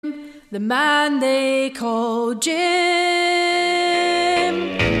the man they call Jim.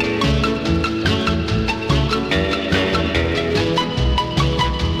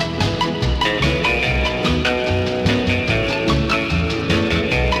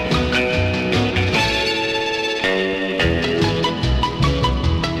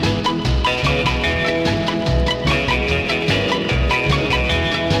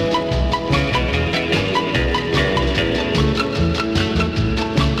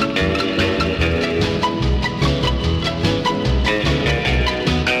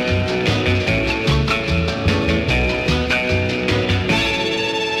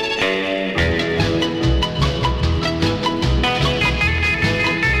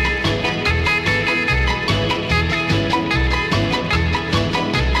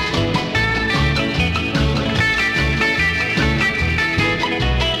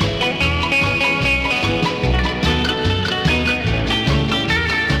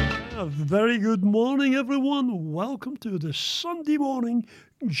 Very good morning, everyone. Welcome to the Sunday morning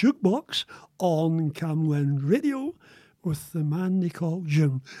jukebox on Camglen Radio with the man they call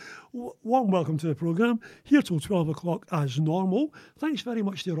Jim. Warm welcome to the programme, here till 12 o'clock as normal. Thanks very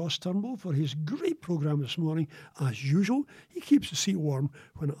much to Ross Turnbull for his great programme this morning. As usual, he keeps the seat warm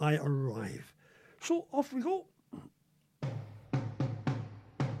when I arrive. So off we go.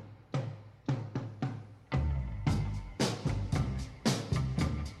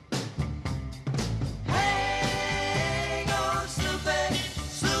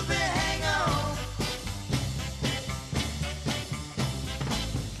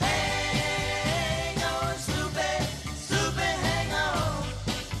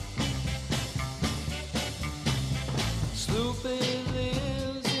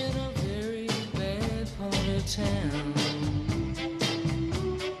 Town.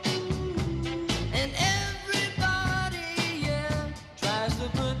 And everybody, yeah, tries to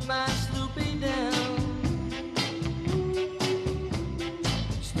put my Sloopy down.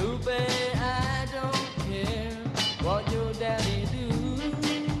 Sloopy, I don't care what your daddy do,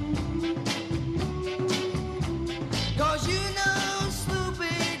 'cause you know,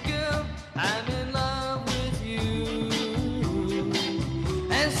 Sloopy girl, I'm in love with you.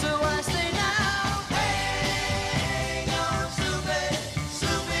 And so I say now,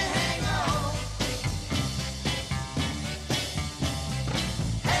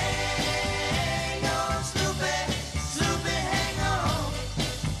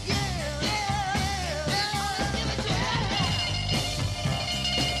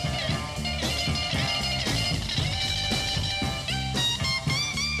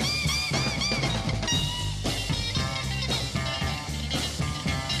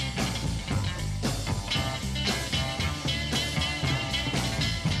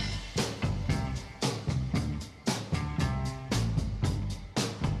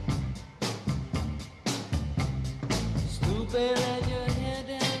 let your hair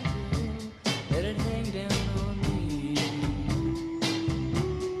down, girl. Let it hang down on me.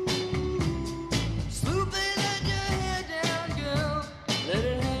 Sloopy, let your hair down, girl. Let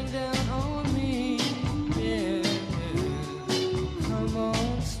it hang down on me. Yeah. Come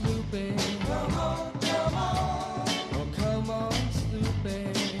on, Sloopy. Come on, come on. Oh, come on, Sloopy.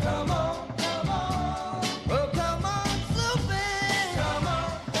 Come on, come on. Oh, come on, Sloopy. Come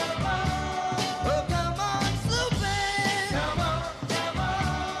on, come on. Oh, come on, Sloopy.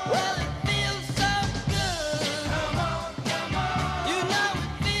 Well, it feels so good. Come on, come on. You know it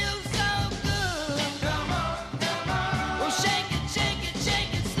feels so good. Come on, come on. Oh, shake it,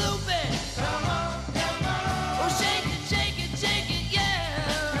 Sloopy. Come on, come on. Oh, shake it, yeah.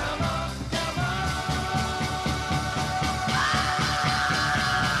 Come on, come on.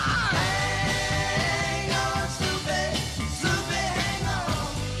 Hang on, Sloopy, Sloopy, hang on.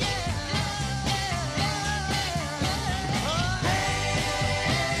 Yeah.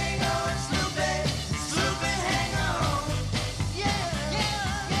 Hang on, Sloopy, Sloopy, hang on. Yeah.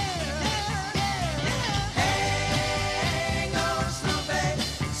 Hang on, Sloopy,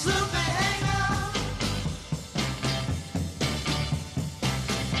 Sloopy, hang on.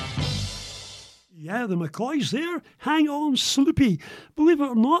 Yeah, the McCoys there. Hang on, Sloopy. Believe it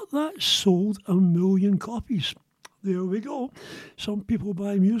or not, that sold 1 million copies. There we go. Some people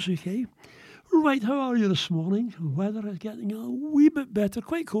buy music, eh? Right, how are you this morning? The weather is getting a wee bit better.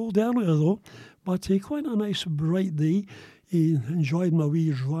 Quite cold earlier though, but quite a nice bright day. Enjoyed my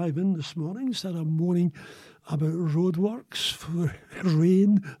wee drive in this morning instead of moaning about roadworks, for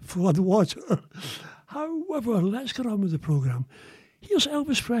rain, flood water. However, let's get on with the programme. Here's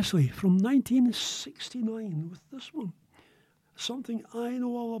Elvis Presley from 1969 with this one. Something I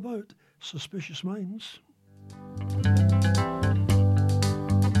know all about, Suspicious Minds.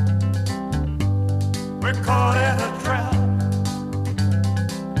 We're caught in a trap.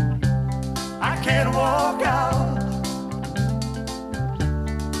 I can't walk out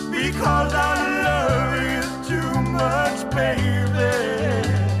because I love you too much, baby.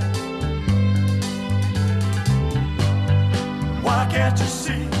 Why can't you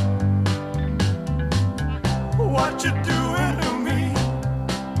see what you're doing to me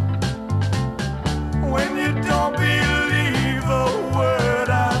when you don't believe a word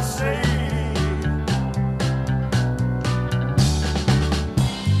I say?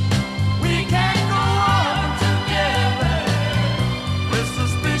 We can't go on together with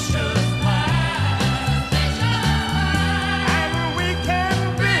suspicious minds, and we can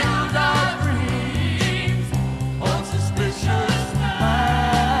build our dreams on suspicious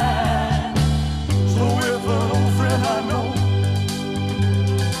minds. So if an old friend I know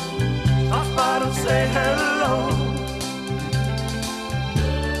stops by to say hello,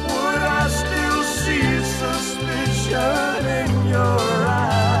 would I still see suspicion in your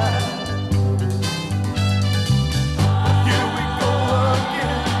eyes? Here we go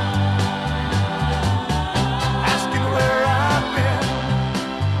again, asking where I've been.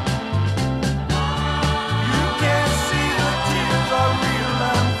 You can't see the tears are real,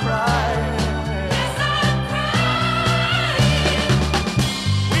 I'm crying.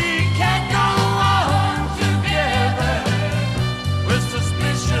 We can't go on together with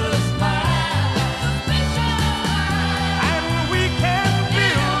suspicious minds, and we can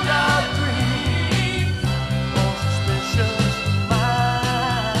build our dreams on suspicious minds.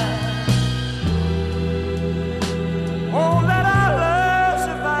 Won't let our love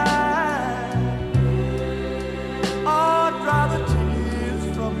survive, or dry the tears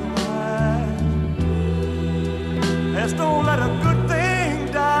from your eyes. Let's don't let a good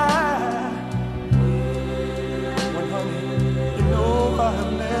thing die. When, honey, you know I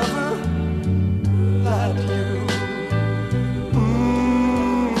have never lied to you.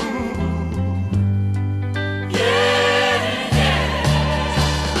 Yeah, yeah.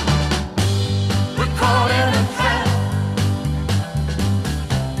 We're caught in a trap.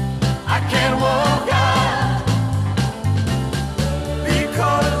 I can't walk out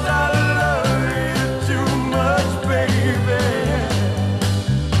because I love you too much, baby.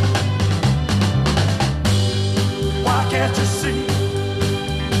 Why can't you see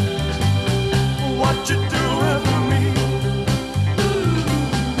what you're doing to me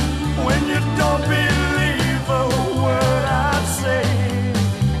when you don't believe a word I say?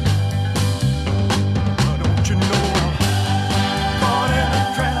 Don't you know I'm caught in a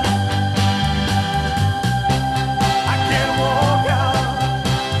trap? I can't walk out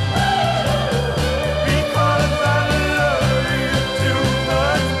because I love you too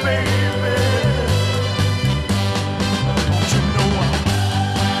much, baby. Don't you know I'm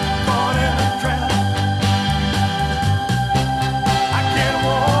caught in a trap? I can't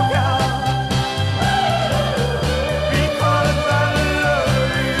walk out because I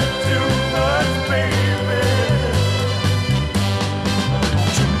love you too much, baby.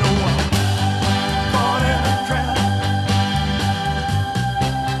 Don't you know I'm caught in a trap?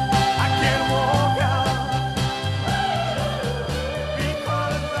 I can't walk out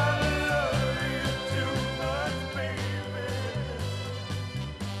because I love you too much, baby.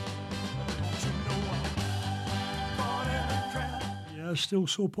 Don't you know I'm caught in a trap? Yeah, still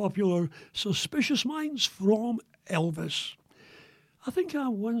so popular. Suspicious Minds from Elvis. I think I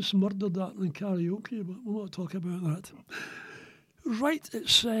once murdered that in karaoke, but we'll not talk about that. Right,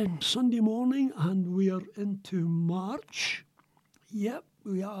 it's Sunday morning and we are into March. Yep,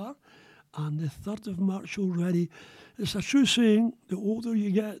 we are. And the 3rd of March already. It's a true saying, the older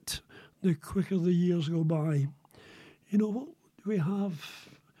you get, the quicker the years go by. You know what? We have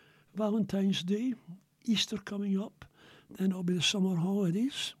Valentine's Day, Easter coming up, then it'll be the summer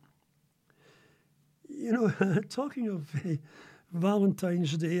holidays. You know, talking of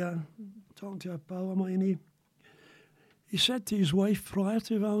Valentine's Day, I talked to a pal of mine. He said to his wife prior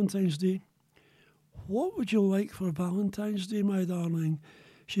to Valentine's Day, "What would you like for Valentine's Day, my darling?"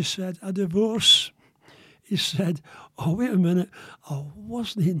 She said, "A divorce." He said, "Oh, wait a minute, I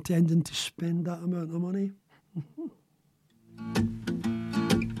wasn't intending to spend that amount of money."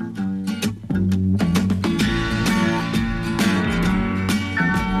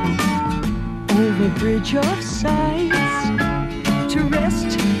 Over bridge of sighs, to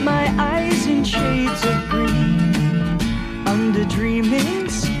rest my eyes in shades of green, under dreaming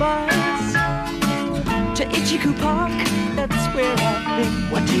spires, to Ichiku Park, that's where I've been.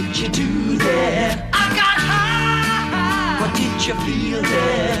 What did you do there? I got high. What did you feel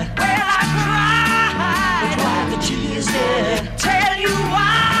there? Well, I cried. But why the tears there? Tell you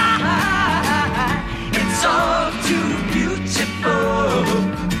why. It's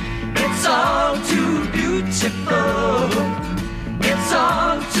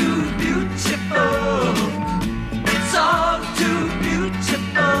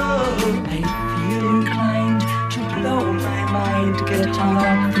get on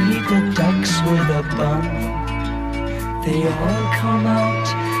up, feed the ducks with a bun. They all come out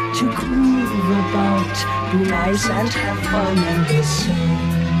to groove about, be nice and have fun in the sun.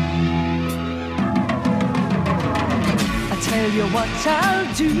 I tell you what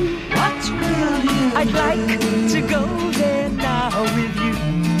I'll do. What will you I'd like to go there now with you.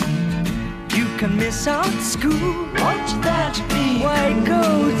 You can miss out school. Won't that be? Why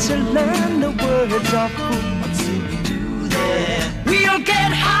go to learn the words of who? What's it we do there? We'll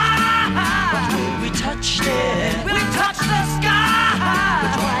get high. What will we touch there? We'll touch the sky.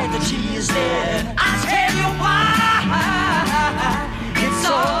 But why the tea is there? I'll tell you why. It's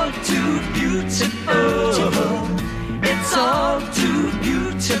all too beautiful. It's all too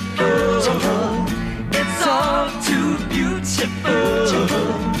beautiful. It's all too beautiful.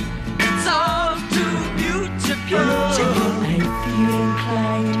 It's all too beautiful. I feel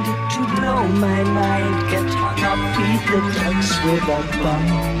inclined to blow my mind. Get hung up, feed the ducks with a bun.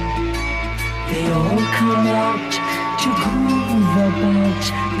 They all come out to groove about,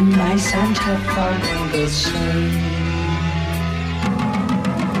 be nice and have fun in the sun.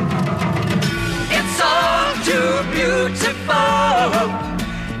 It's all too beautiful.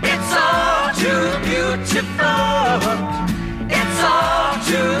 It's all too beautiful. It's all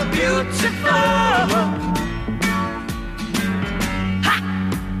too beautiful. Ha!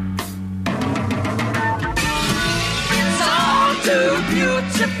 It's all too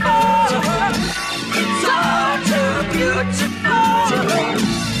beautiful. It's all too beautiful.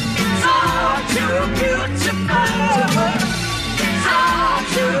 It's all too beautiful. It's all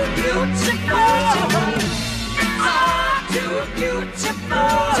too beautiful. It's all too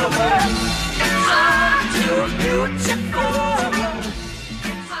beautiful. It's all too beautiful.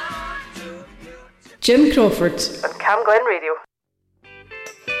 Jim Crawford. On Cam Glen Radio.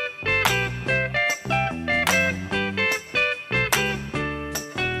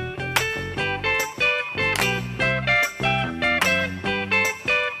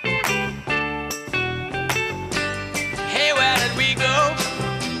 Hey, where did we go?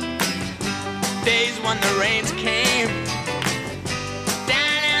 Days when the rains came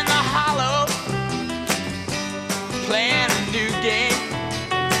down in the hollow, playing a new game,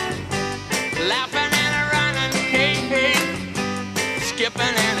 laughing and a running, hey, hey,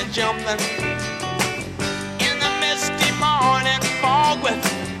 skipping and a jumping in the misty morning fog with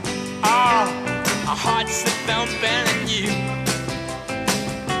our hearts that thumping and you,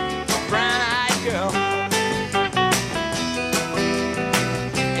 a brown-eyed girl.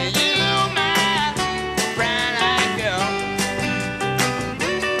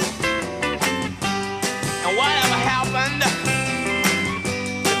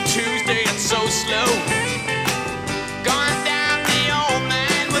 So slow, going down the old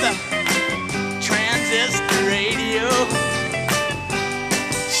man with a transistor radio,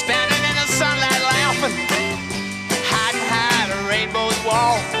 standing in the sunlight laughing, hiding behind a rainbow's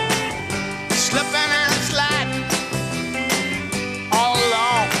wall, slipping and sliding all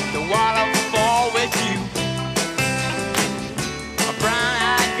along the waterfall with you, a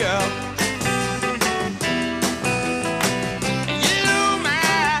brown-eyed girl.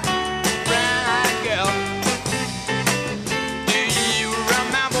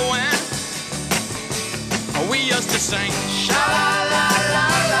 To sing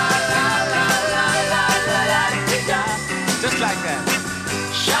sha-la-la-la-la-la-la-la-la-la-la-la-la-la-la, just like that.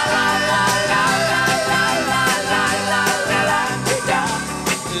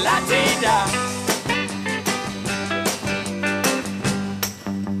 Sha-la-la-la-la-la-la-la-la-la-la-la-la.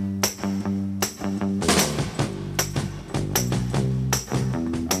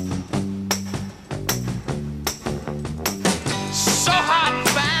 So hard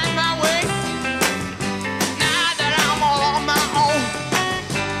to find my way.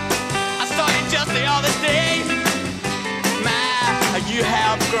 The other day, my, you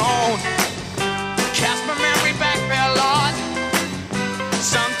have grown. Cast my memory back there, Lord.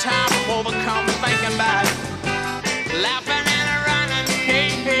 Sometimes I'm overcome thinking about it, laughing and running, hey,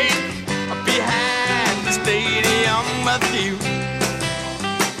 hey, behind the stadium with you,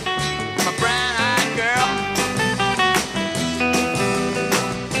 my brown-eyed girl.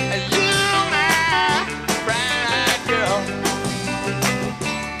 You, my brown-eyed girl.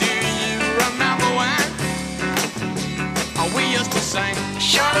 We used to sing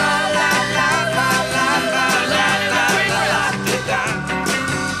sha-la-la-la-la-la-la-la-la-la-la-la.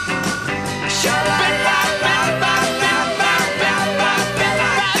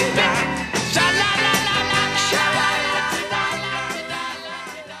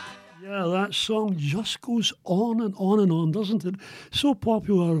 Yeah, that song just goes on and on and on, doesn't it? So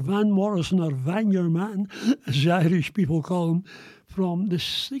popular, Van Morrison, or Van Your Man, as the Irish people call him, from the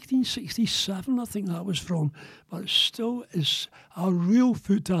 1967, I think that was from, but it still is a real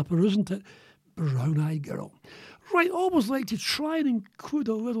foot tapper, isn't it? Brown Eyed Girl. Right, always like to try and include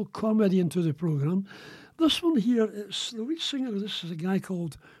a little comedy into the programme. This one here, it's the lead singer. This is a guy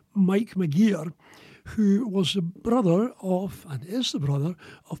called Mike McGear, who was the brother of, and is the brother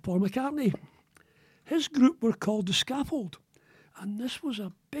of, Paul McCartney. His group were called The Scaffold, and this was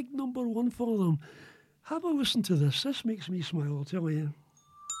a big #1 for them. Have a listen to this. This makes me smile, I'll tell you.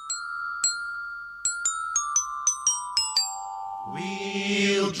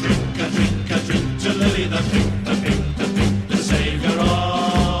 We'll drink to Lily the Pink, the saviour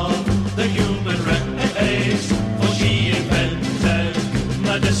of the human race. For she invented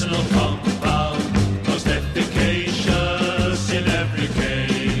medicinal compound, most efficacious in every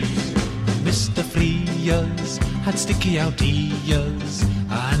case. Mr. Frears had sticky out ears,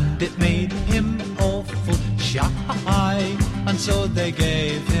 and it made him awful shy, and so they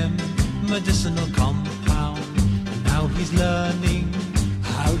gave him medicinal compound. Now he's learning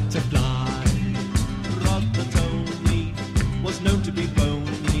how to fly. Brother Tony was known to be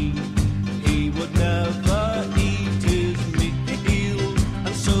bony. He would never eat his meal,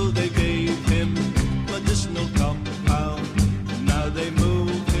 and so they gave him medicinal compound. Now they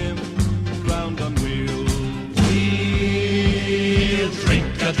move him round on wheels. We'll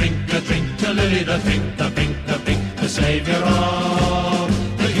drink to Lily the Pink, the saviour of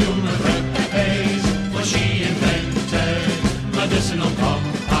the human race. For she invented medicinal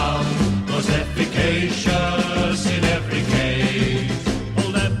compound, most efficacious in every case.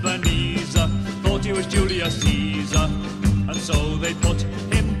 Old Ebenezer thought he was Julius Caesar, and so they put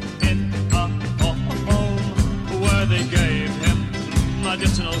him in a home where they gave him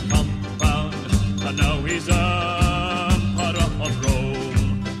medicinal compound, and now he's emperor of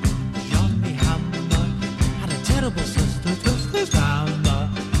Rome. Johnny Hammer had a terrible sister, Twisted Hammer.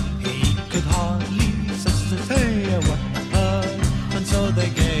 He could hardly say a word, and so they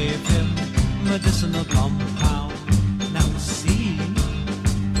gave him medicinal compound. Now see,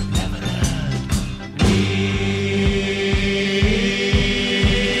 never heard.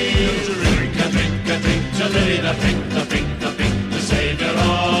 We'll drink to Lily the Pink, the saviour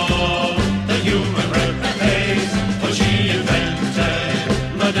of the human race. For she invented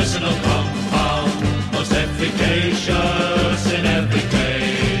medicinal compound, most efficacious in every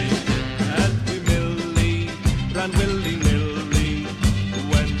case. And Millie ran willy-nilly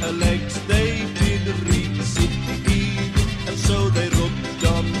when her legs they did recede, and so they rubbed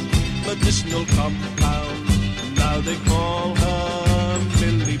on medicinal compound. Now they call her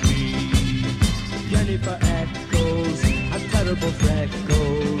Millie B. Jennifer Eccles had terrible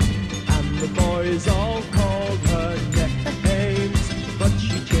freckles, and the boys all called her names. But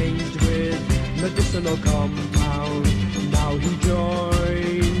she changed with medicinal compound. Now he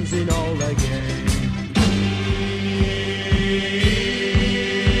joins in all the game.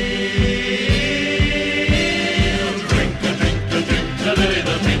 Drink to Lily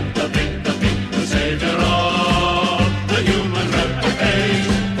the Pink, the saviour of the human race.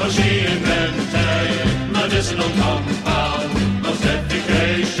 For she invented medicinal compound, most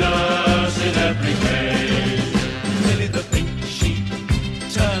efficacious in every case. Lily the Pink, she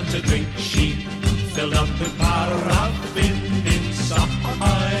turned to drink, she filled up with paraffin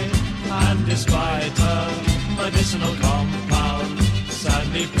inside, and despite her medicinal compound,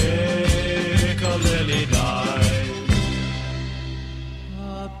 sadly Piccadilly died.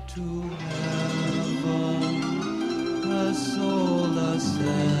 Up to heaven, her soul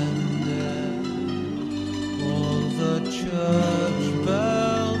ascended. All the church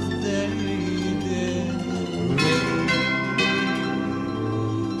bells they did ring.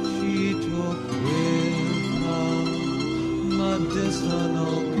 She took with her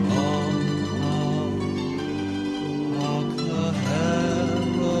medicinal compound. Hark the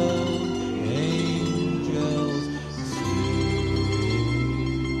herald angels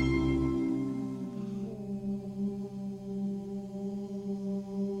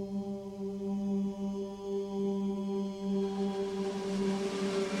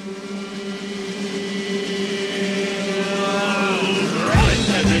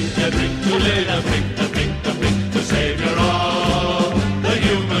Drink to Lily the Pink, the saviour of the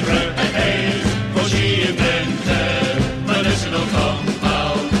human race. For she invented medicinal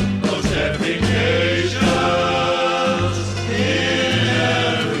compound, most efficacious in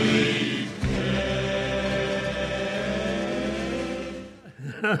every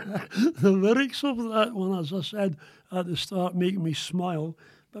The lyrics of that one, as I said at the start, make me smile,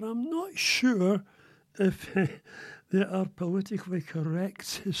 but I'm not sure if they are politically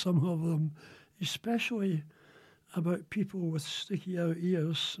correct, some of them, especially about people with sticky out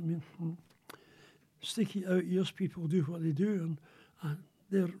ears. I mean, sticky out ears people do what they do, and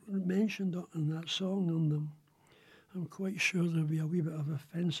they're mentioned in that song, and I'm quite sure there'll be a wee bit of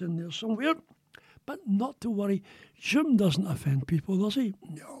offence in there somewhere. But not to worry, Jim doesn't offend people, does he?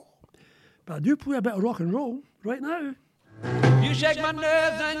 No. But I do play a bit of rock and roll right now. You shake my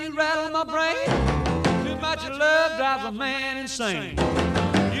nerves and you rattle my brain. Too much of love drives a man insane.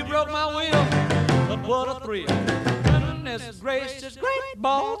 You broke my will, but what a thrill. Goodness gracious, great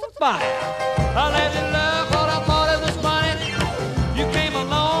balls of fire. I let you love what I thought it was funny. You came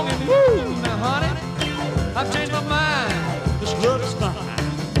along and woo, now honey, I've changed my mind. This love is fine.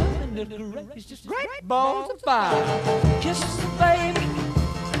 Goodness gracious, great balls of fire. Kisses, baby.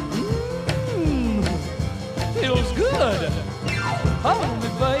 Feels good. Hold me,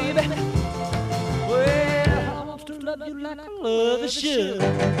 baby. Well, I want to love you like I love a should.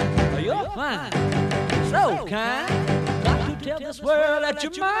 You're fine, so kind. Got to tell this world that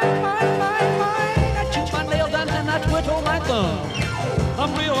you're mine, mine, mine, mine. I chew my nails and then I twiddle my thumb.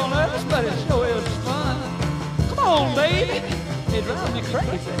 I'm real nervous, but it sure is fun. Come on, baby. It drives me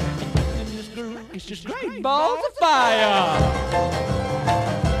crazy. It's just great balls of fire.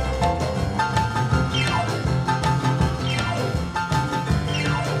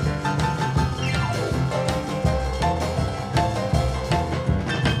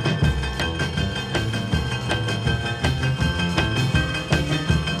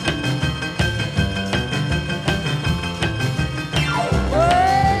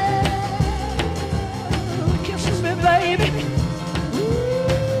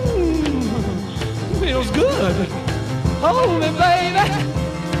 Hold me, baby.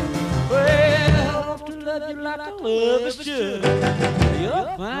 Well, I want to love you like I love a should. You're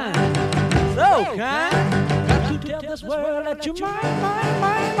fine, so kind. Got to tell this world that you're mine, mine,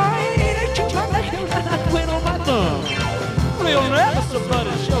 mine, mine. That you're my nail and I twiddle my thumb. Real nervous, but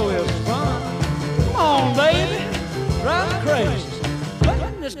it sure is fun. Come on, baby, drive me crazy.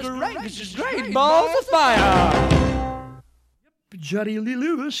 Goodness gracious, great balls of fire. Jerry Lee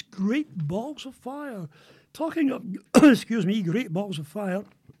Lewis, Great Balls of Fire. Talking of, excuse me, Great Balls of Fire,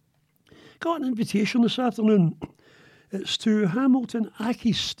 got an invitation this afternoon. It's to Hamilton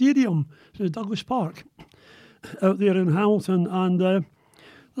Accies Stadium, so Douglas Park, out there in Hamilton. And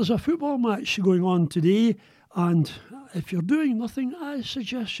there's a football match going on today. And if you're doing nothing, I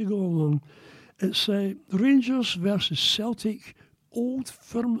suggest you go along. It's Rangers versus Celtic, Old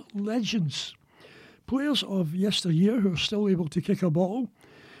Firm legends. Players of yesteryear who are still able to kick a ball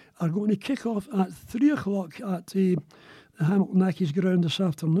are going to kick off at 3 o'clock at the Hamilton Accies ground this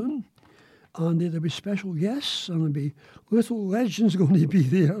afternoon. And there'll be special guests and there'll be little legends going to be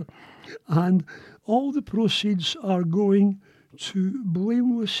there. And all the proceeds are going to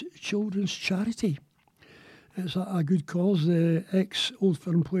Blameless Children's Charity. It's a good cause. The ex-Old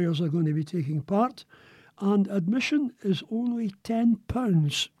Firm players are going to be taking part. And admission is only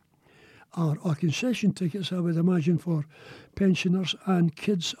 £10. Our concession tickets, I would imagine, for pensioners and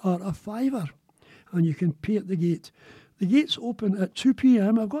kids are a £5, and you can pay at the gate. The gates open at 2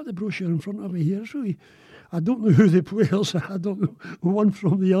 p.m. I've got the brochure in front of me here. It's really, I don't know who the players are. I don't know one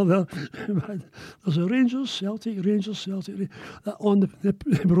from the other. But there's a Rangers, Celtic, on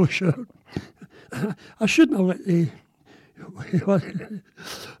the brochure. I shouldn't have let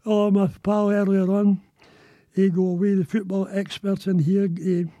my pal earlier on, he go away, the football expert in here,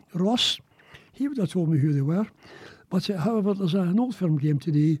 Ross, he would have told me who they were. But however, there's an Old Firm game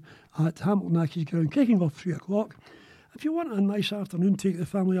today at Hamilton Accies ground, kicking off 3 o'clock. If you want a nice afternoon, take the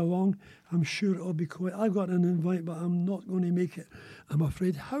family along. I'm sure it'll be quite. I've got an invite, but I'm not going to make it, I'm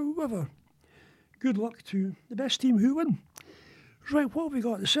afraid. However, good luck to the best team who win. Right, what have we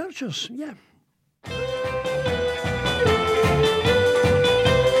got? The Searchers, yeah.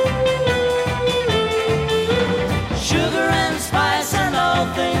 Sugar and spice and all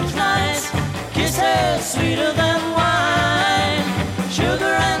things nice, kisses sweeter than wine. Sugar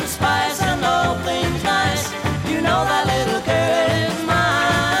and spice and all things nice, you know that little girl is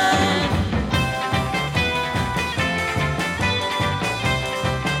mine.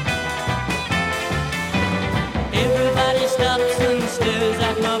 Everybody stops and stares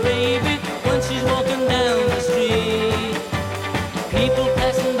at my baby when she's walking down the street. People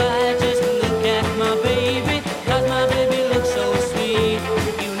passing by just look at my baby, 'cause my baby looks so sweet.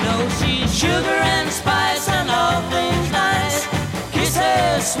 You know she's sugar and spice and all things nice,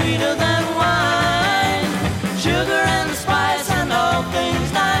 kisses sweeter than wine. Sugar and spice and all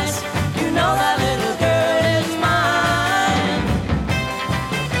things nice, you know that little girl is mine.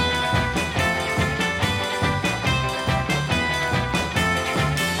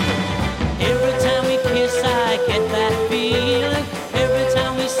 Every time we kiss I get that feeling every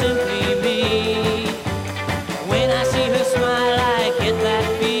time we simply meet. When I see her smile, I get that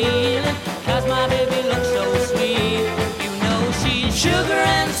feeling, 'cause my baby looks so sweet. You know she's sugar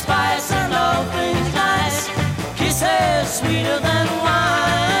and spice and all things nice, kisses sweeter than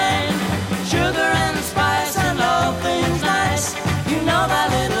wine. Sugar and spice and all things nice, you know that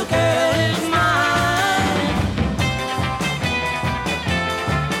little girl is mine.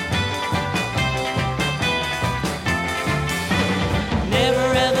 Never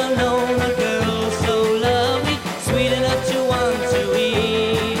ever known a girl so lovely, sweet enough to want to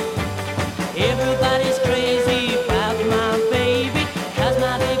eat. Everybody's crazy about my baby, 'cause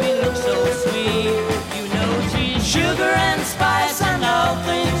my baby looks so sweet. You know she's sugar and spice and all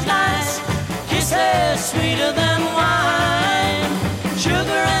things nice, kisses sweeter than wine.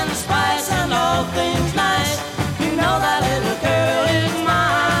 Sugar and spice and all things nice, you know that little girl is mine.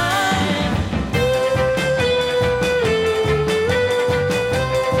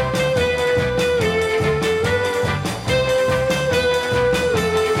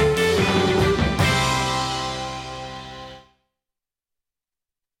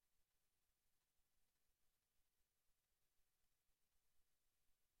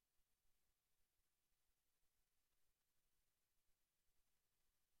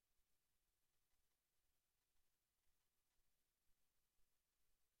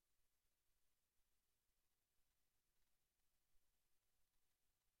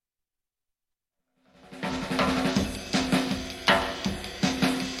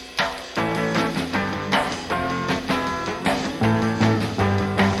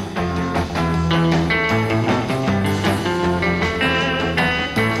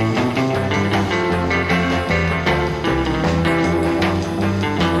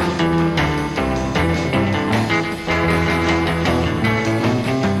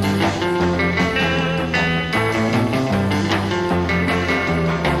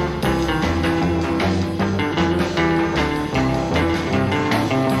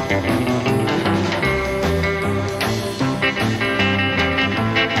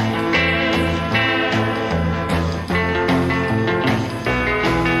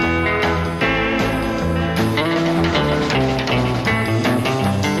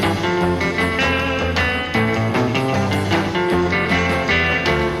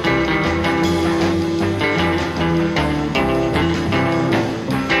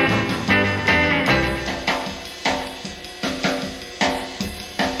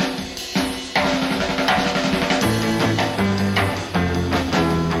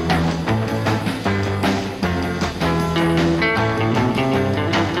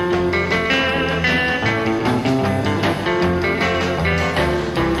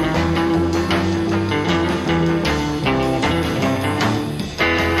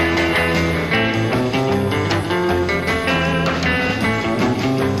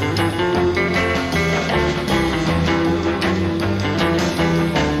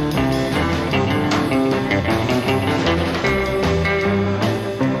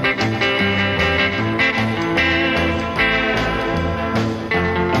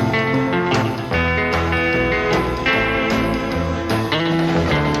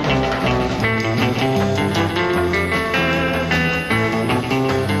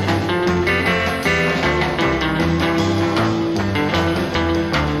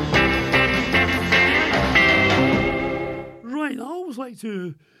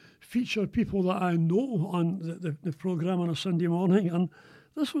 To feature people that I know on the programme on a Sunday morning, and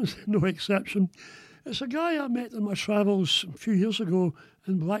this one's no exception. It's a guy I met in my travels a few years ago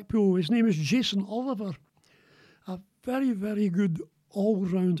in Blackpool. His name is Jason Oliver, a very, very good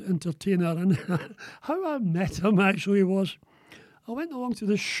all-round entertainer. And how I met him actually was, I went along to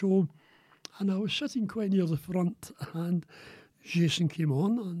this show and I was sitting quite near the front, and Jason came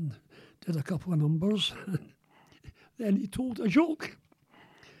on and did a couple of numbers. Then he told a joke.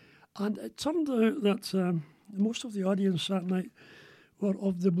 And it turned out that most of the audience that night were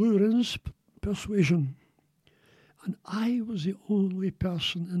of the Blue Rins persuasion. And I was the only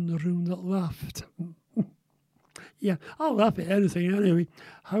person in the room that laughed. Yeah, I'll laugh at anything anyway.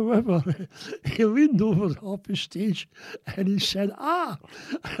 However, he leaned over off the stage and he said, I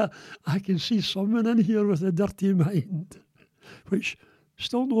can see someone in here with a dirty mind. Which,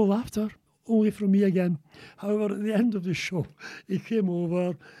 still no laughter, only from me again. However, at the end of the show, he came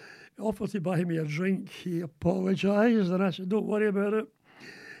over, offered to buy me a drink. He apologised, and I said, don't worry about it.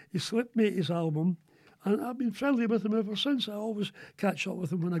 He slipped me his album, and I've been friendly with him ever since. I always catch up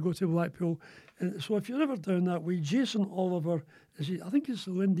with him when I go to Blackpool. And so if you're ever down that way, Jason Oliver, I think it's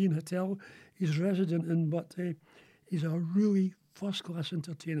the Lindeen Hotel he's resident in, but he's a really first-class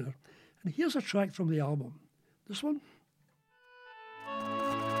entertainer. And here's a track from the album. This one.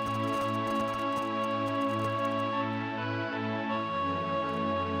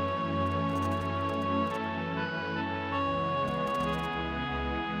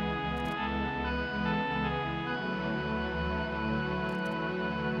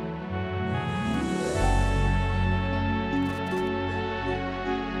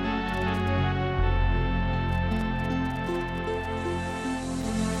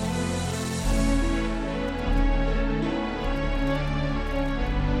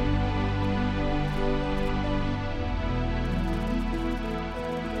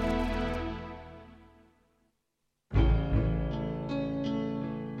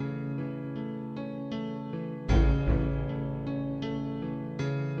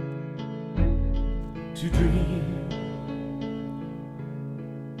 To dream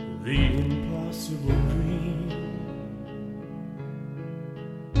the impossible dream,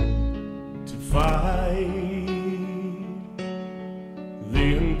 to fight the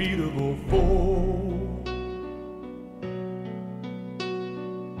unbeatable foe,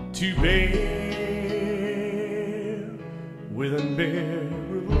 to bear with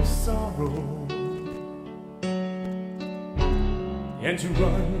unbearable sorrow, and to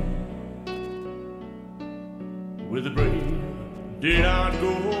run where the brave did not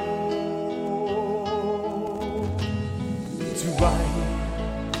go, to right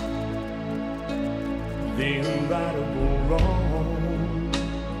the unrightable wrong,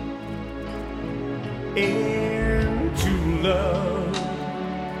 and to love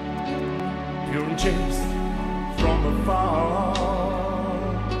pure and chaste from afar,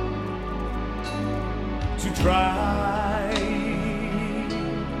 to try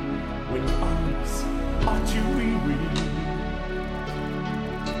when arms are too weary,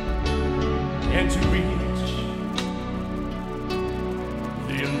 and to reach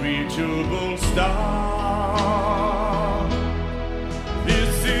the unreachable star.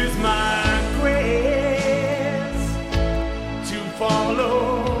 This is my quest, to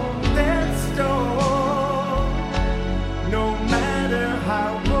follow that star, no matter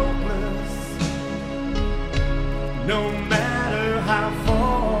how hopeless, no matter how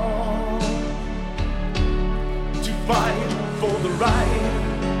far, to fight for the right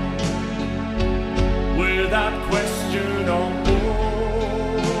without question or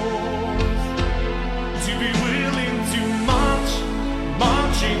pause, to be willing to march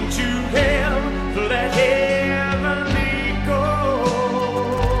into hell for that heavenly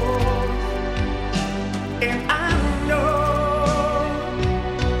cause. And I know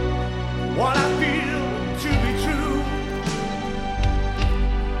what I feel to be true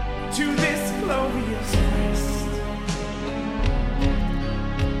to this glorious rest,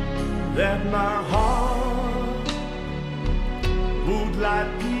 that my heart would lie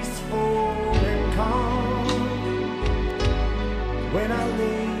peaceful and calm when I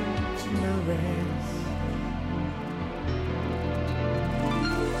lay to my rest.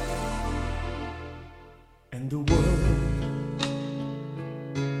 And the world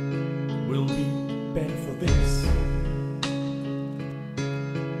will be better for this,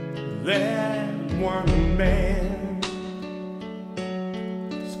 that one man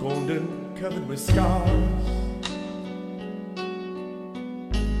scorned and covered with scars,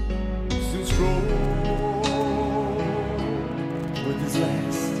 soon strolled with his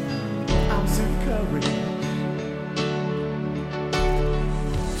last ounce of courage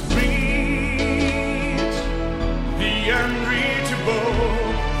to reach the unreachable,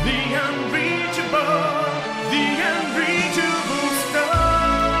 the unreachable, the unreachable star.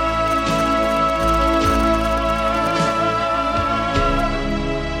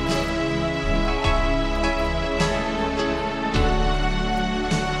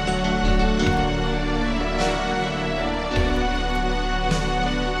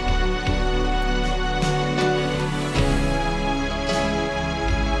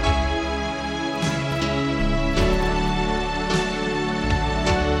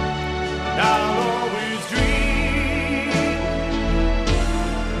 I'll always dream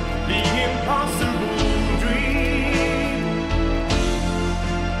the impossible dream.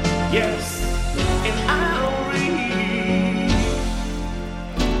 Yes, and I'll reach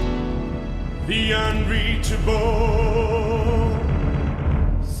the unreachable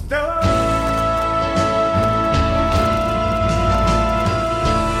star.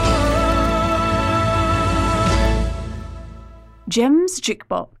 Jim's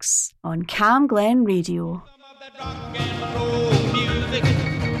Jukebox on Cam Glen Radio. Rock and roll music,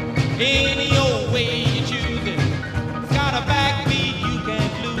 any old way you choose it. It's got a backbeat, you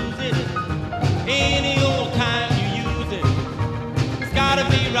can't lose it. Any old time you use it. It's gotta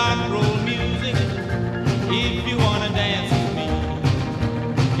be rock and roll music. if you wanna dance with me.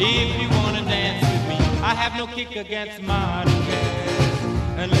 If you wanna dance with me, I have no kick against modern jazz,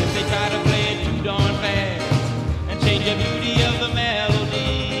 unless they try to play it too darn fast and change the beauty of the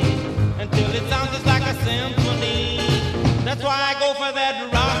melody until it sounds just like a symphony. That's why I go for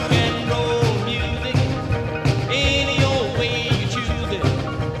that rock and roll music, any old way you choose it.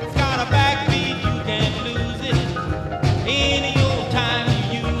 It's got a backbeat, you can't lose it, any old time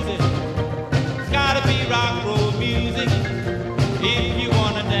you use it. It's gotta be rock roll music, if you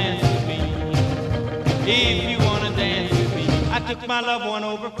wanna dance with me, if you wanna dance with me. I took my loved one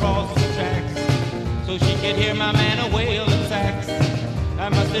over across the tracks so she could hear my man a wailing sax. I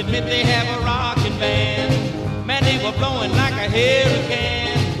must admit they have a rockin' band. Man, they were blowing like a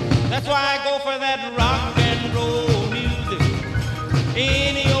hurricane. That's why I go for that rock and roll music,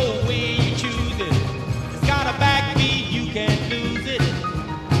 any old way you choose it. It's got a backbeat, you can't lose it,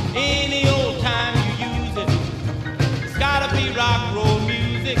 any old time you use it. It's gotta be rock roll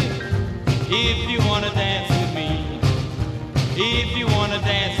music, if you wanna dance with me, if you wanna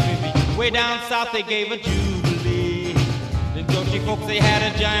dance with me. Way down south they gave a jubilee, the Dutchy folks they had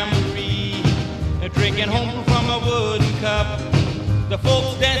a jamboree, drinking home from a wooden cup. The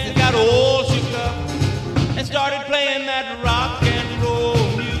folks dancing got all shook up and started playing that rock and roll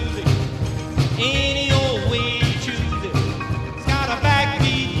music, any old way you choose it. It's got a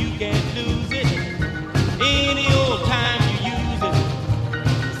backbeat, you can't lose it, any old time you use it.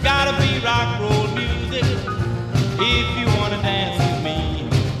 It's gotta be rock roll music, if you wanna dance with me,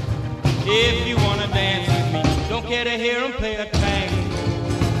 if you wanna dance with me. Don't care to hear them play a tango,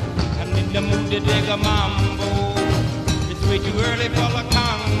 in the mood to dig a mambo. It's way too early for the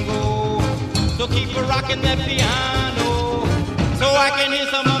Congo, so keep a rockin' that piano, so I can hear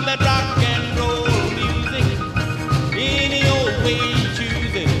some of that rock and roll music, any old way you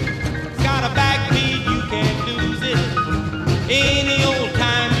choose it. It's got a backbeat, you can't lose it, any old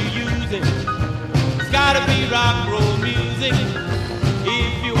time you use it. It's gotta be rock roll music,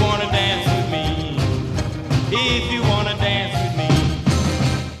 if you wanna dance with me, if you wanna dance with me.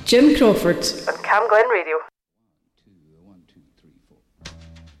 Jim Crawford on Cam Glen Radio. 1, 2, 3, 4.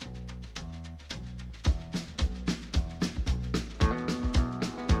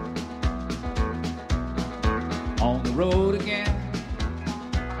 On the road again,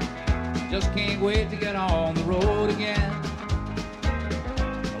 just can't wait to get on the road again.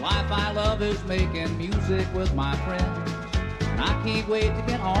 The life I love is making music with my friends, and I can't wait to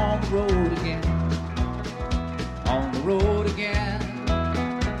get on the road again. On the road again,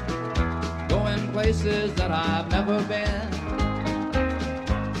 going places that I've never been,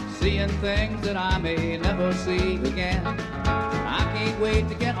 seeing things that I may never see again. I can't wait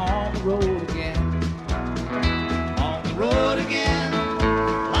to get on the road again. On the road again,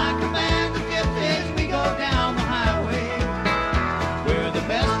 like a band of gypsies, we go down the highway. We're the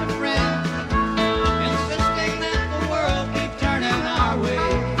best of friends, insisting that the world keep turning our way,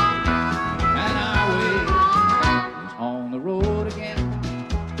 and our way is on the road again.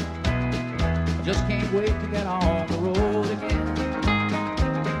 I just can't wait to get on the road again.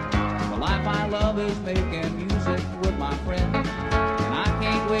 The life I love is making music with my friends, and I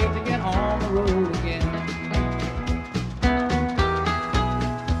can't wait to get on the road again.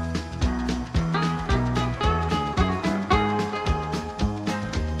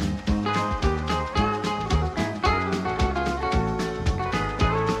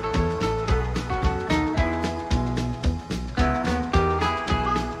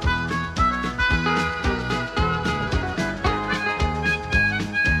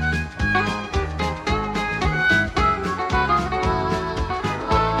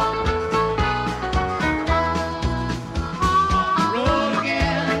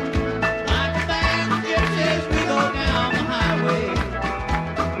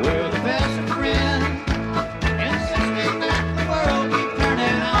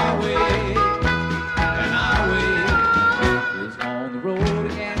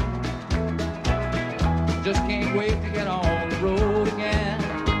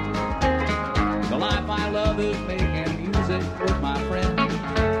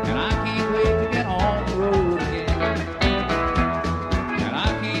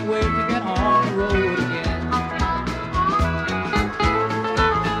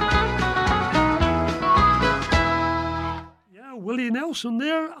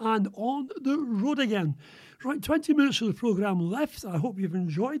 There and on the road again. Right, 20 minutes of the programme left. I hope you've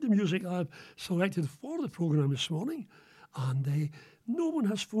enjoyed the music I've selected for the programme this morning. And no one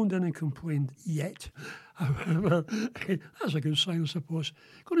has phoned in and complained yet. However, that's a good sign, I suppose.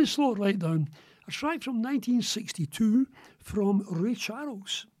 Going to slow it right down. A track from 1962 from Ray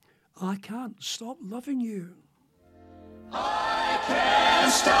Charles. I Can't Stop Loving You. I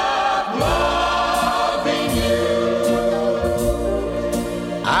can't stop loving you.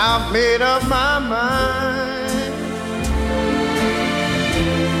 I've made up my mind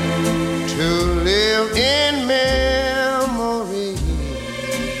to live in memories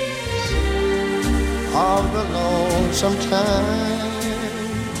of the lonesome time.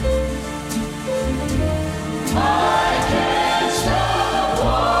 I can't stop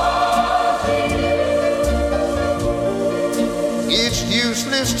wanting you. It's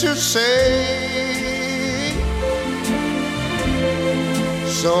useless to say,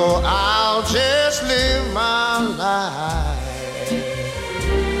 so I'll just live my life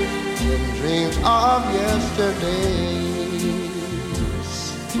in dreams of yesterdays.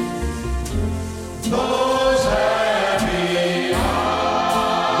 Those happy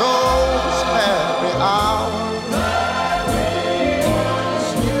hours, those happy hours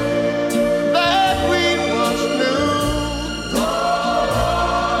that we once knew.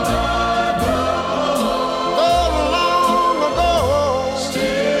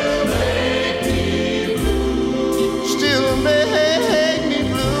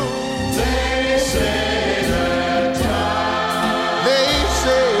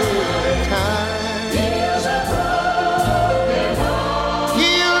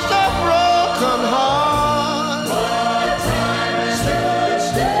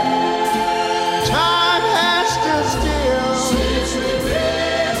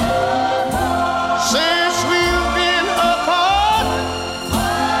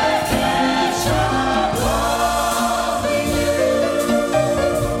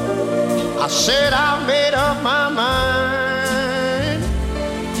 Said I made up my mind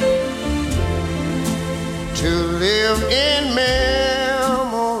to live in memories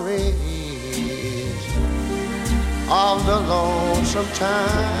of the lonesome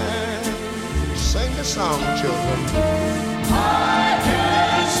time. Sing the song, children. I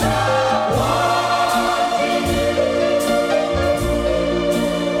can't stop wanting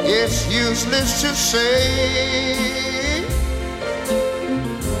you. It's useless to say,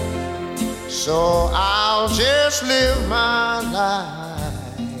 so I'll just live my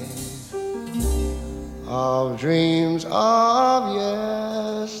life of dreams of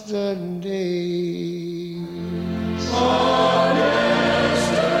yesterdays. Of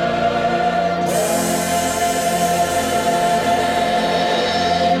yesterdays.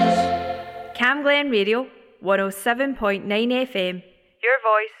 Cam Glen Radio, 107.9 FM. Your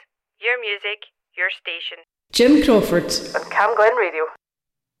voice, your music, your station. Jim Crawford on Cam Glen Radio.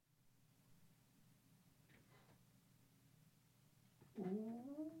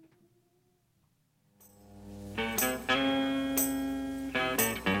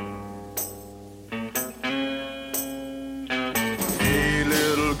 Hey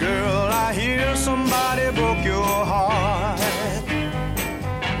little girl, I hear somebody broke your heart.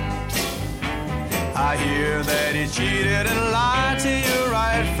 I hear that he cheated and lied to you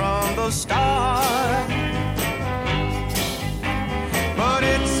right from the start. But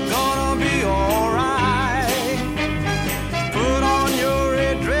it's gonna be alright. Put on your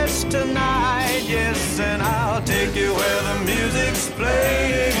red dress tonight, yes, and I'll take you where the music's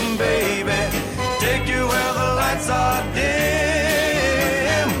playing, baby. Take you where the lights are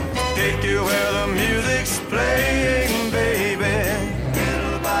dim. Take you where the music's playing, baby.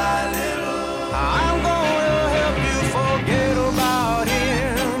 Little by little, I'm gonna help you forget about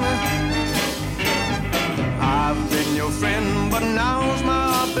him. I've been your friend, but now's my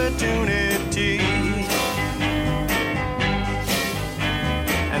opportunity.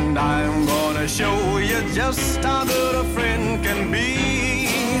 And I'm gonna show you just how good a friend can be.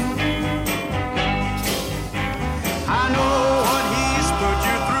 I know what he's put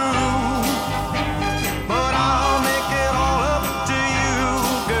you through, but I'll make it all up to you,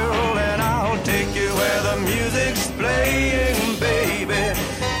 girl, and I'll take you where the music's playing, baby.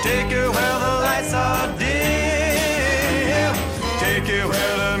 Take you where the lights are dim. Take you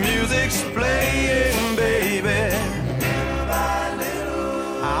where the music's playing, baby. Little by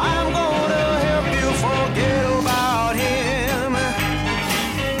little, I'm gonna help you forget about him.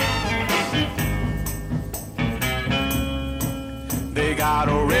 They got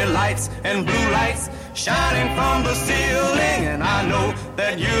red lights and blue lights shining from the ceiling, and I know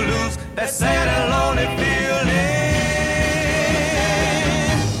that you lose that sad and lonely feeling.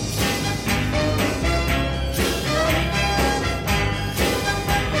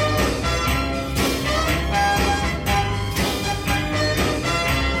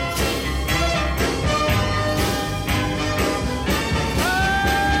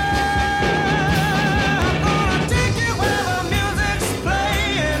 I'm gonna take you where the music's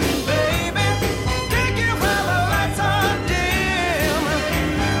playing, baby.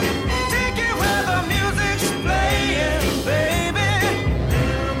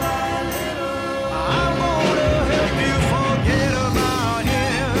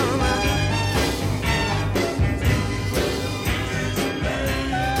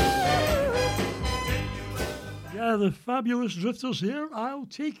 the fabulous Drifters here. I'll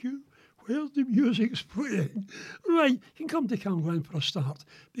take you where the music's playing. Right, you can come to Camglen for a start,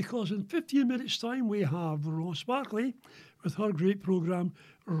 because in 15 minutes' time we have Ross Barkley with her great programme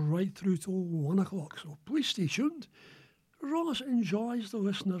right through till 1 o'clock. So please stay tuned. Ross enjoys the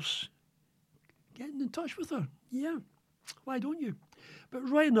listeners getting in touch with her. Yeah, why don't you? But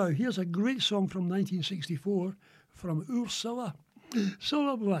right now, here's a great song from 1964 from Ursula.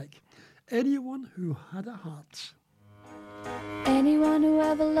 Cilla Black, Anyone Who Had a Heart. Anyone who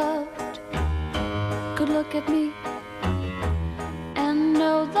ever loved could look at me and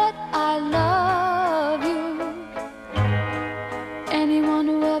know that I love you. Anyone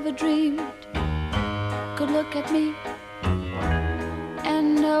who ever dreamed could look at me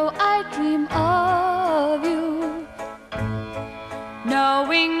and know I dream of you.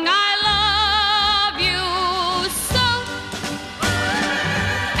 Knowing I love you so.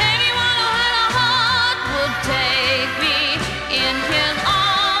 Anyone who had a heart would take me in his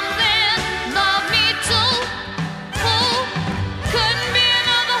arms and love me too. Who couldn't be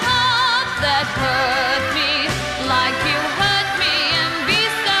another heart that hurt me like you hurt me and be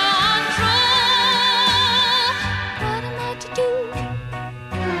so untrue? What am I to do?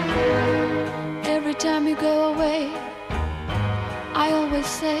 Every time you go away, I always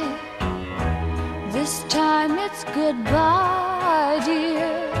say, this time it's goodbye,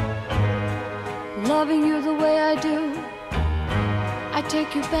 dear. Loving you the way I do, I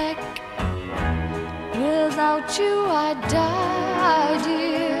take you back. Without you I die,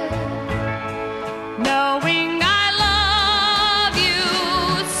 dear. Knowing I love you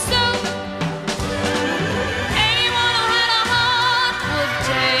so. Anyone who had a heart would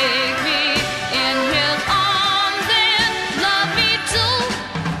take me in his arms and love me too.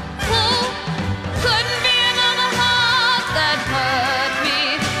 Who couldn't be another heart that hurt me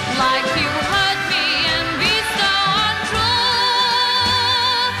like you hurt me and be so untrue?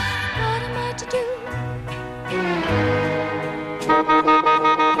 What am I to do?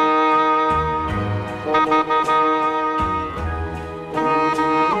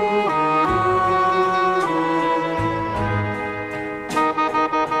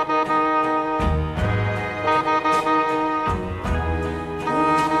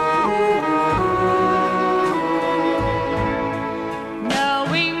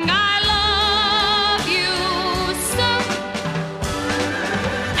 Knowing I love you so.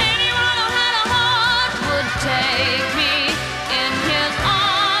 Anyone who had a heart would take me in his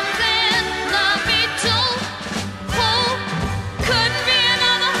arms and love me too. Who couldn't be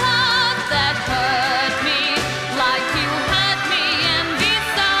another heart that hurt me like you hurt me and be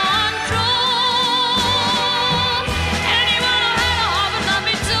so untrue? Anyone who had a heart would love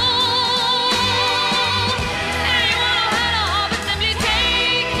me too. Anyone who had a heart would simply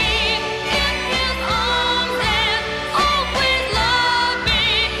take me in his arms and always love me.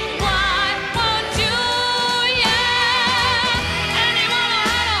 Why won't you? Yeah. Anyone who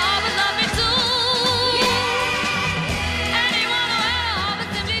had a heart would love me too. Anyone who had a heart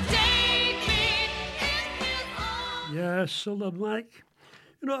would simply take me in his arms. Yes, Cilla Black.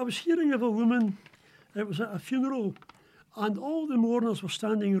 You know, I was hearing of a woman, it was at a funeral, and all the mourners were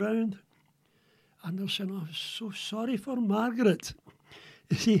standing round, and they were saying, "Oh, I'm so sorry for Margaret."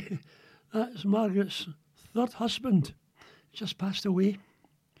 You see, that's Margaret's third husband, just passed away.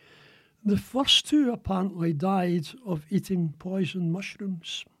 The first two apparently died of eating poison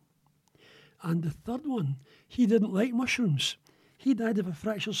mushrooms. And the third one, he didn't like mushrooms. He died of a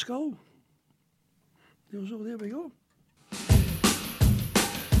fractured skull. There we go.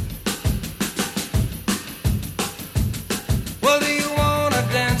 Well, do you wanna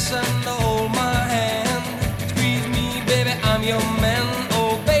dance and hold my hand? Squeeze me, baby, I'm your man.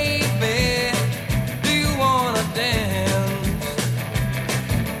 Oh, baby, do you wanna dance?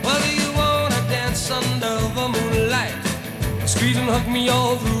 Well, do you wanna dance under the moonlight? Squeeze and hug me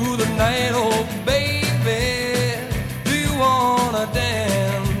all through the night. Oh, baby, do you wanna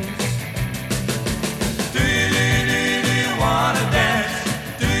dance? Do you wanna dance?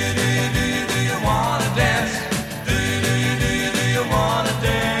 Do you wanna dance? Do you wanna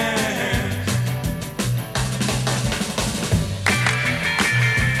dance?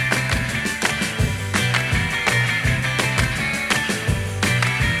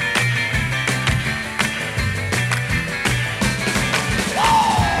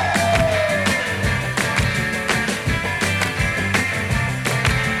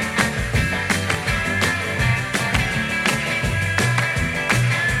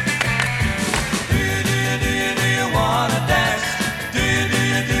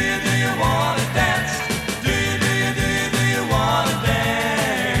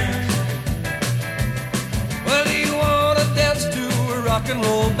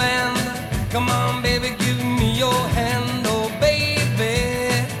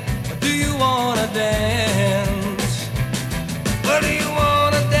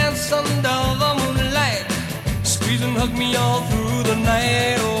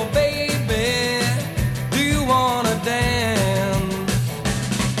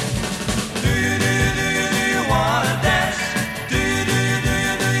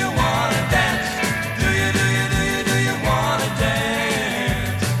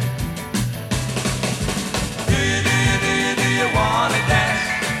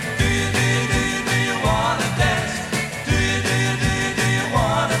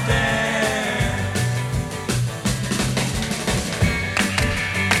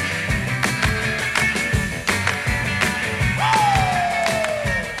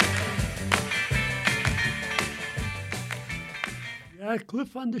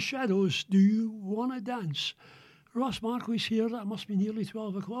 Cliff and the Shadows, Do You Wanna Dance? Ross Marquis here, that must be nearly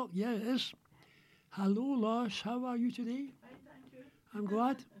 12 o'clock. Yeah, it is. Hello, Lars, how are you today? Fine, thank you. I'm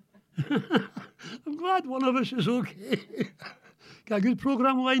glad. I'm glad one of us is okay. Got a good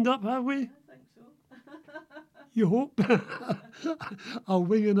programme lined up, have we? I think so. You hope? I'll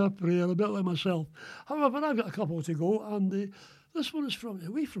wing in a prayer, a bit like myself. However, I've got a couple to go, and this one is from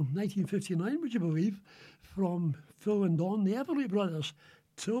 1959, would you believe, from Phil and Don, the Everly Brothers,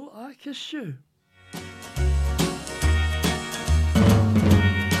 Till I Kiss You.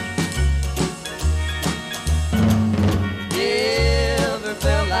 Never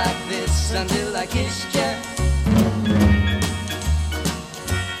felt like this until I kissed you.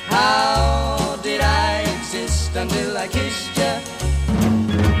 How did I exist until I kissed you?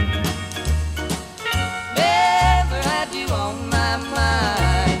 Never had you on my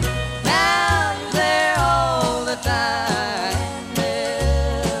mind. Now you're there all the time.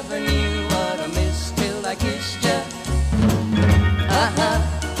 Never knew what I missed till I kissed you.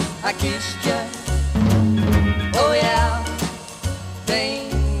 I kissed you. Oh yeah,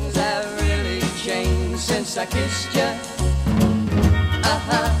 things have really changed since I kissed you.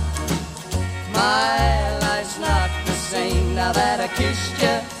 My life's not the same now that I kissed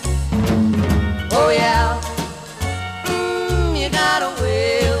you. Oh yeah, you got a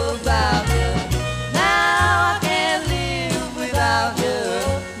way about you. Now I can't live without you.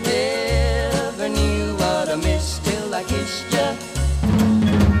 Never knew what I missed till I kissed you.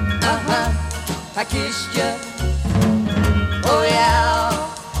 I kissed you. Oh yeah,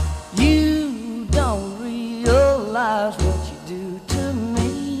 you don't realize what you do to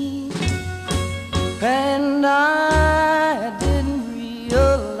me, and I didn't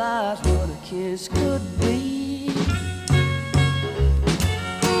realize what a kiss could be.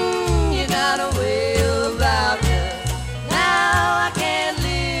 You got a way about you. Now I can't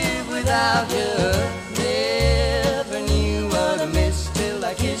live without you. Never knew what I missed till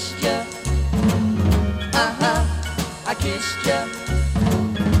I kissed you. I kissed you.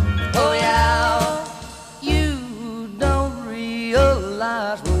 Oh yeah, you don't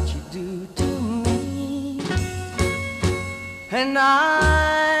realize what you do to me, and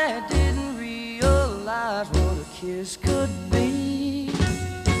I didn't realize what a kiss could be.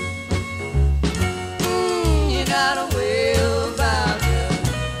 You got a way about you.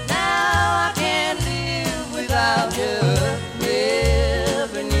 Now I can't live without you.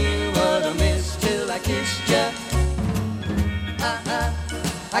 Never knew what I missed till I kissed you.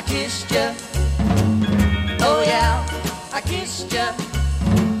 I kissed you. Oh yeah, I kissed you.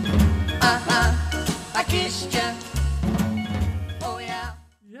 I kissed you. Oh yeah.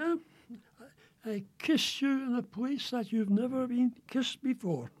 Yeah, I kissed you in a place that you've never been kissed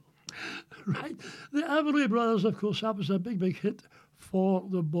before. Right, the Everly Brothers, of course, that was a big hit for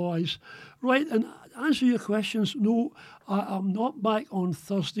the boys. Right, and answer your questions, no, I'm not back on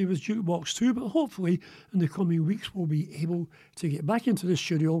Thursday with Jukebox 2, but hopefully in the coming weeks we'll be able to get back into the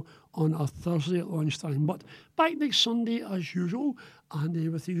studio on a Thursday at lunchtime. But back next Sunday as usual, and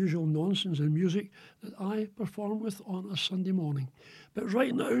with the usual nonsense and music that I perform with on a Sunday morning. But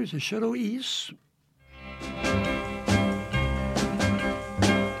right now, to Cheryl East.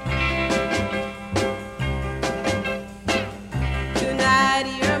 Tonight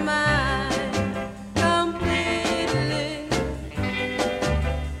you're mine completely.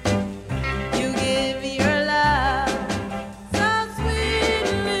 You give your love so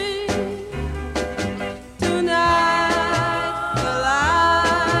sweetly. Tonight the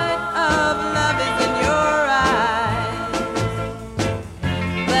light of love is in your eyes.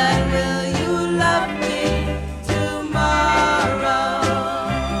 But will you love me tomorrow?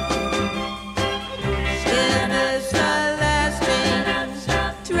 Is this a lasting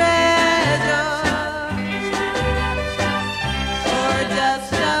treasure, or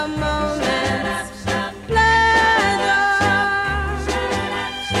just a moment's pleasure?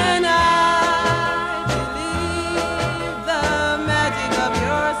 And I believe the magic of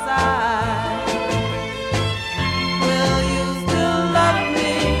your side. Will you still love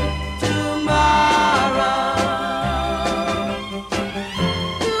me tomorrow?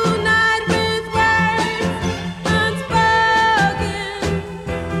 Tonight with words unspoken,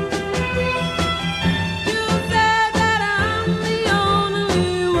 you said that I'm the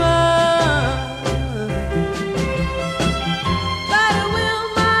only one. But will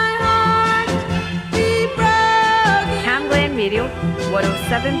my heart be broken Cam Glen Radio,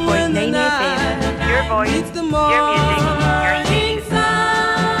 107.9 when the FM. Your voice, meets the your music, your morning sun?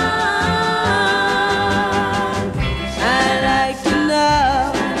 I'd like to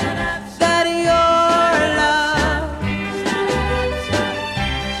know that your love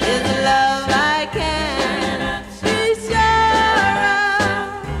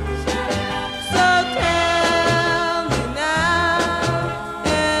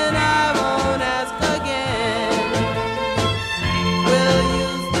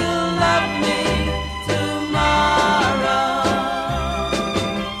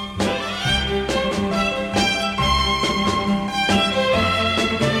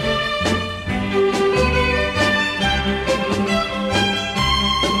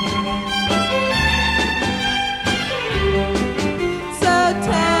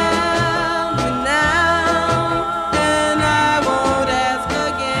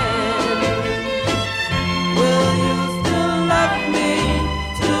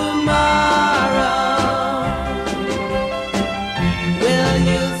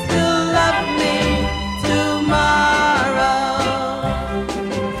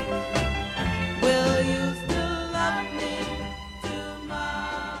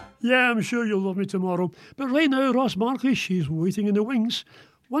Yeah, I'm sure you'll love me tomorrow. But right now, Ross Markley, she's waiting in the wings.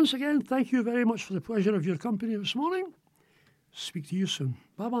 Once again, thank you very much for the pleasure of your company this morning. Speak to you soon.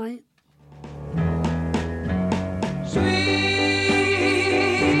 Bye-bye. Sweet,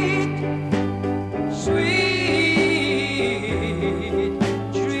 sweet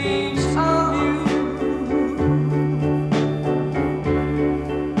dreams of you.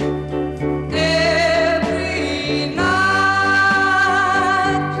 Every night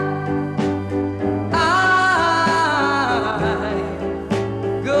I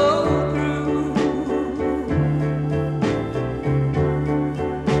go through.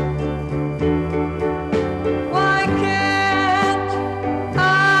 Why can't I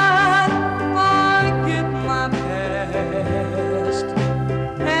forget my past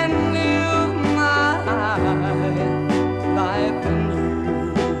and live my life in you?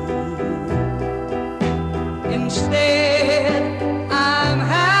 Instead, I'm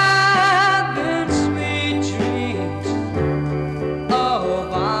having sweet dreams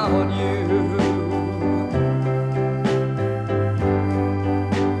about you.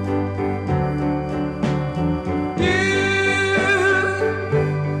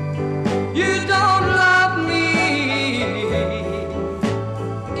 You don't love me,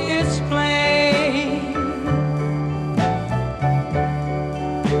 it's plain.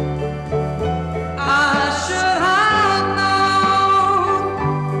 I should have known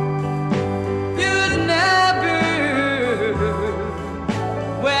you'd never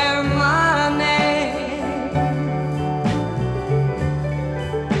wear my name.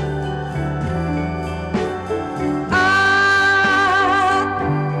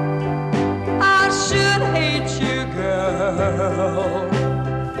 I should hate you, girl,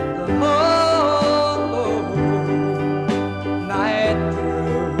 the whole night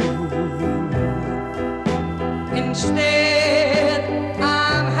through. Instead,